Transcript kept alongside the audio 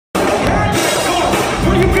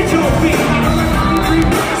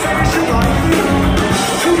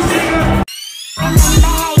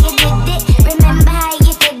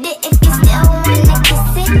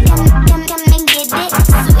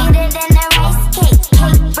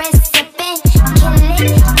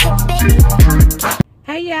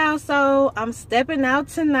I'm stepping out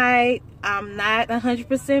tonight. I'm not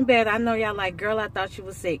 100% better. I know y'all like, girl, I thought you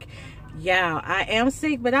was sick. Y'all, I am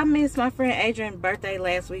sick, but I missed my friend Adrian's birthday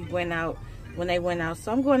last week when they went out.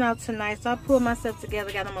 So I'm going out tonight. So I pulled myself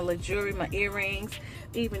together, got on my little jewelry, my earrings,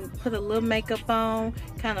 even put a little makeup on,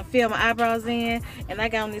 kind of fill my eyebrows in, and I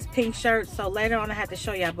got on this pink shirt. So later on I have to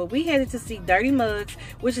show y'all. But we headed to see Dirty Mugs,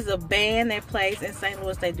 which is a band that plays in St.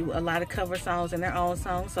 Louis. They do a lot of cover songs and their own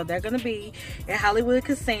songs. So they're gonna be at Hollywood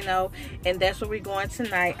Casino, and that's where we're going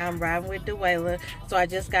tonight. I'm riding with Dwayla, so I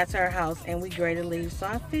just got to her house and we ready to leave. So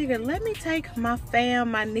I figured, let me take my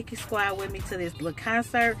fam, my Nikki squad with me to this little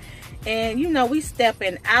concert. And you know, we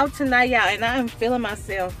stepping out tonight, y'all, and I am feeling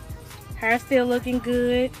myself. Hair still looking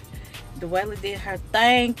good. Dwayla did her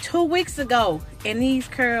thing 2 weeks ago, and these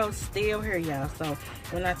curls still here, y'all. So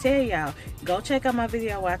when I tell y'all, go check out my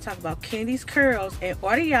video where I talk about Kennedy's curls and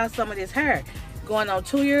order y'all some of this hair. Going on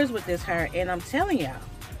 2 years with this hair, and I'm telling y'all,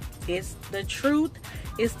 it's the truth,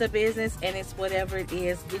 it's the business, and it's whatever it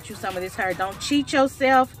is. Get you some of this hair. Don't cheat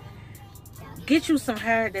yourself. Get you some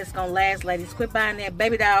hair that's gonna last, ladies. Quit buying that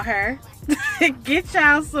baby doll hair. Get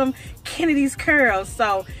y'all some Kennedy's curls.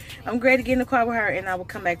 So I'm ready to get in the car with her, and I will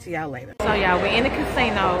come back to y'all later. So y'all, we're in the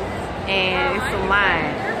casino, and it's a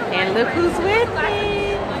line. And look who's with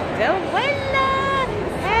me. Dwayla.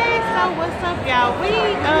 Hey, so what's up, y'all? We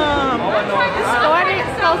started,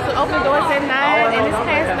 supposed to open the doors at 9, and it's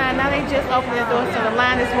past 9. Now they just opened the doors, so the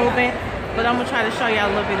line is moving. But I'm gonna try to show y'all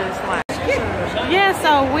a little bit of this line. Yeah,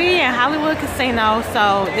 so we in Hollywood Casino.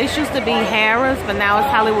 So this used to be Harrah's, but now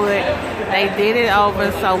it's Hollywood. They did it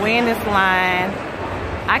over, so we in this line.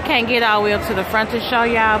 I can't get all the way up to the front to show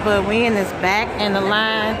y'all, but we in this back in the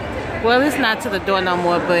line. Well, it's not to the door no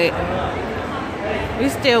more, but we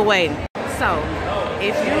still waiting. So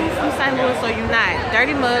if you from St. Louis or you not,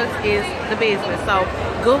 Dirty Mugs is the business. So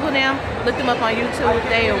Google them, look them up on YouTube.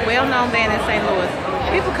 They are a well-known band in St. Louis.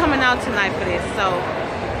 People coming out tonight for this. So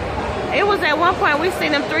it was at one point we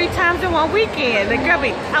seen them 3 times in one weekend. The girl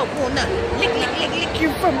be out on the lick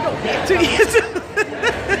you from nowhere to you.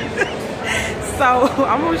 So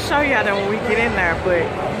I'm gonna show y'all that when we get in there. But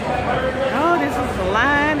oh, this is a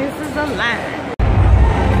line. This is a line.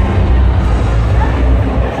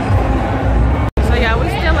 So y'all, we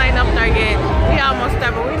still ain't up there yet. We almost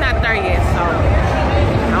there, but we not there yet. So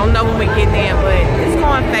I don't know when we get in, but it's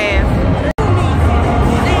going fast.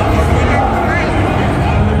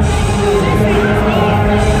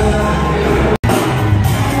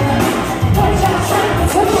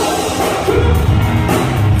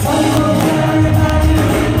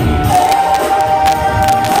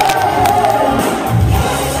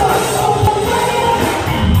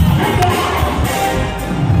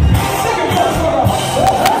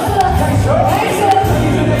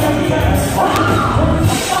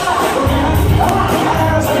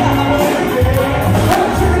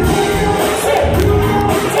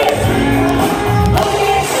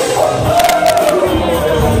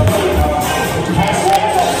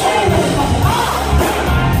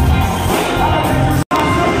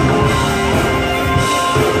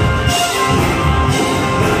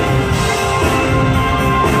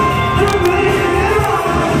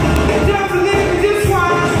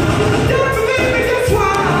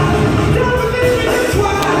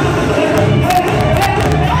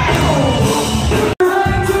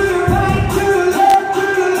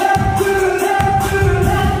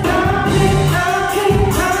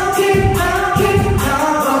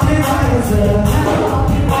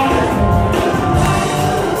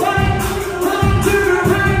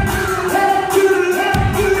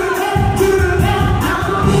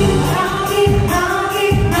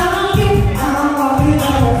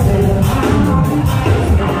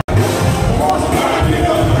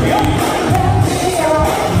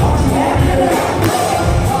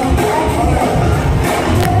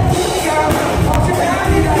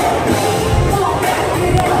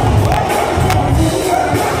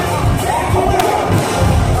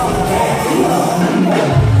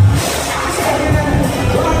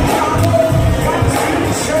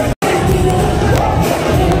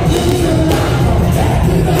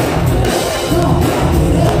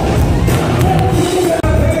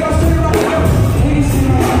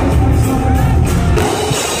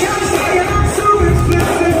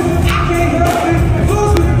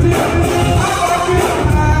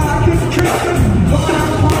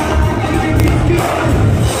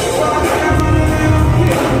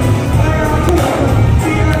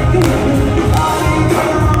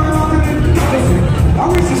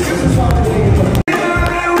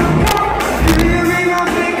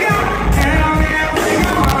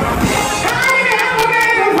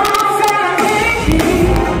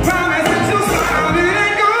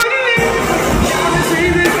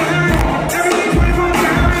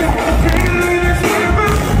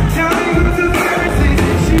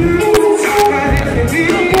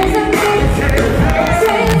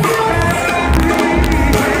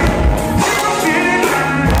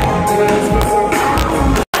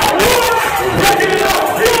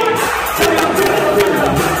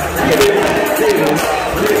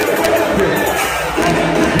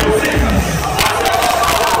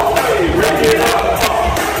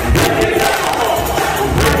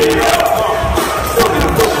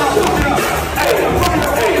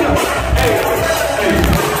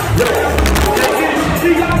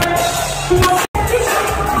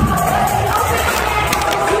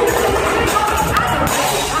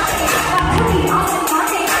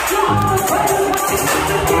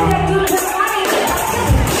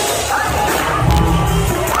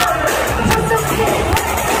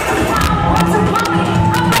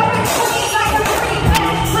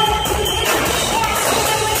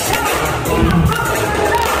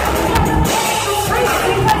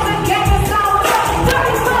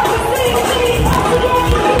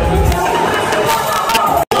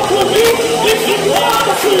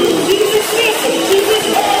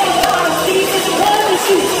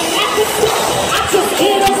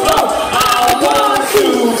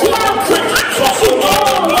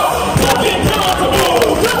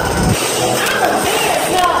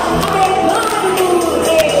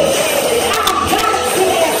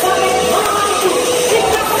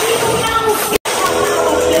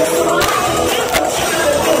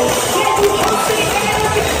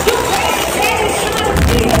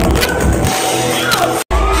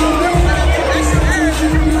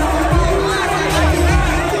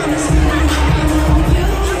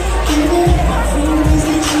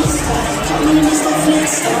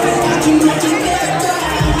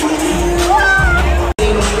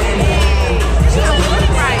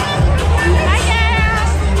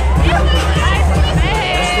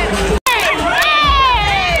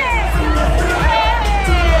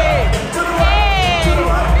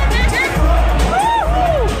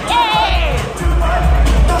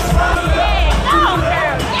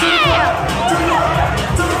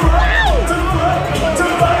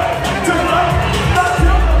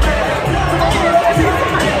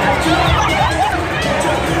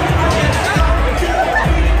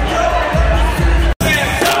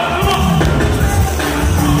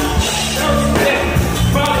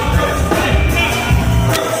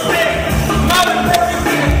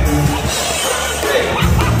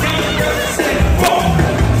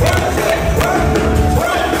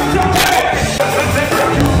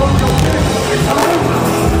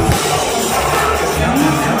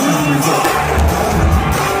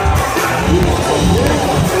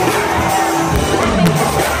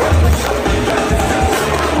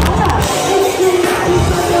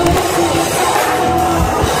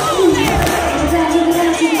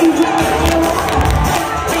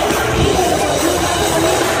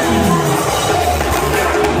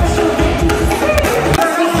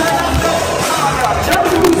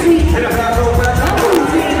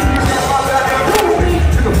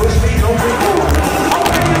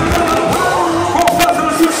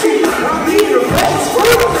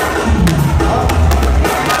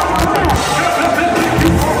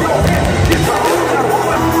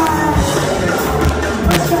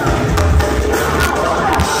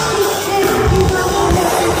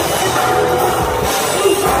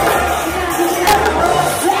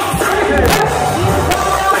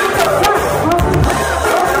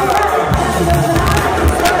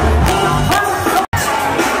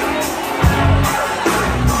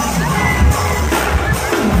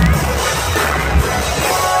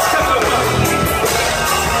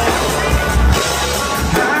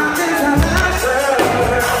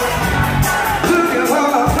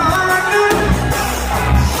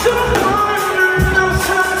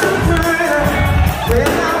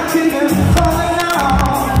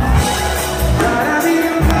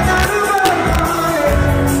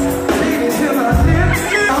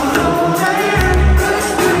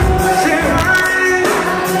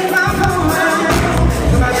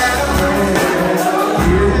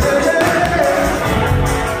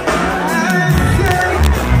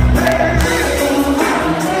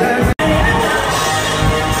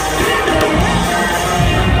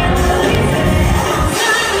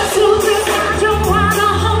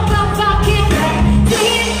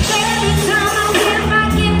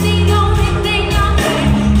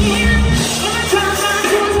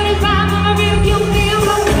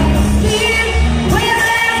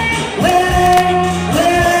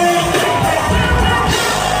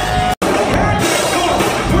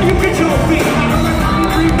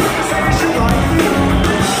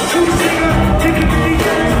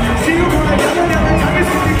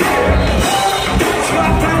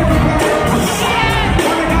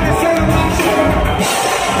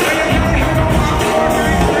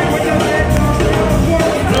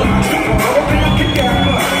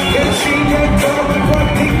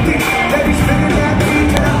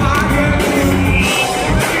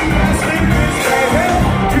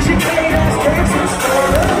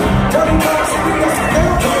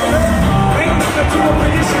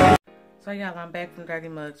 So y'all, I'm back from Dirty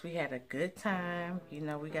Mugs. We had a good time. You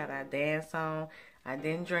know, we got our dance on. I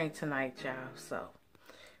didn't drink tonight, y'all. So,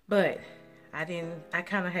 but I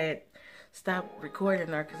kind of had stopped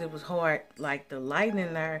recording there because it was hard. Like the lighting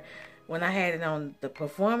in there, when I had it on the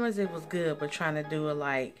performers, it was good. But trying to do a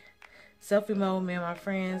like selfie mode, me and my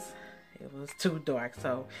friends, it was too dark.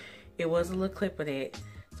 So it was a little clip of that.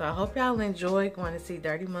 So I hope y'all enjoyed going to see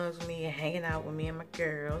Dirty Mugs with me and hanging out with me and my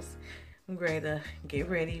girls. I'm ready to get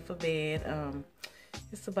ready for bed.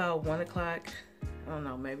 It's about 1 o'clock. I don't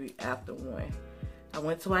know, maybe after 1. I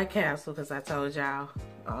went to White Castle because I told y'all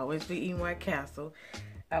I always be eating White Castle.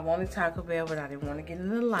 I wanted Taco Bell, but I didn't want to get in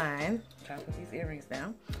the line. I'm trying to put these earrings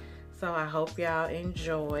down. So I hope y'all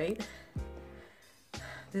enjoyed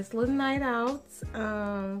this little night out.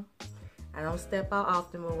 I don't step out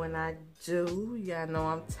often, but when I do, y'all know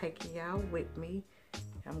I'm taking y'all with me.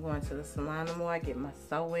 I'm going to the salon tomorrow. I get my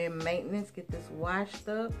sew-in maintenance, get this washed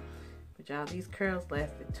up. But y'all, these curls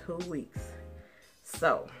lasted 2 weeks.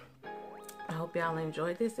 So, I hope y'all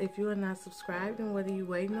enjoyed this. If you are not subscribed, and what are you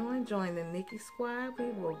waiting on? Join the Nikki Squad.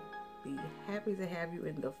 We will be happy to have you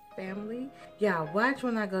in the family. Y'all, watch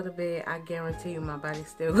when I go to bed. I guarantee you my body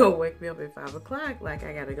still gonna wake me up at 5 o'clock like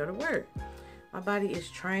I gotta go to work. My body is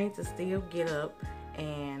trained to still get up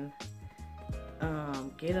and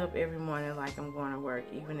get up every morning like I'm going to work,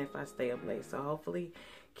 even if I stay up late. So hopefully,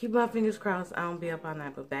 keep my fingers crossed I don't be up all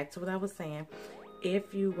night. But back to what I was saying.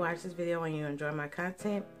 If you watch this video and you enjoy my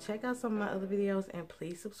content, check out some of my other videos and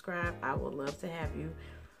please subscribe. I would love to have you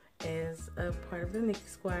as a part of the Nikki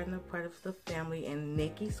Squad and a part of the family. And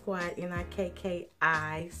Nikki Squad,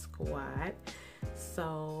 N-I-K-K-I Squad.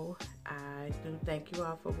 So I do thank you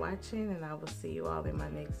all for watching, and I will see you all in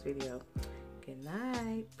my next video. Good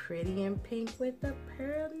night. Pretty in pink with the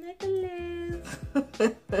pearl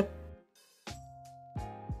necklace.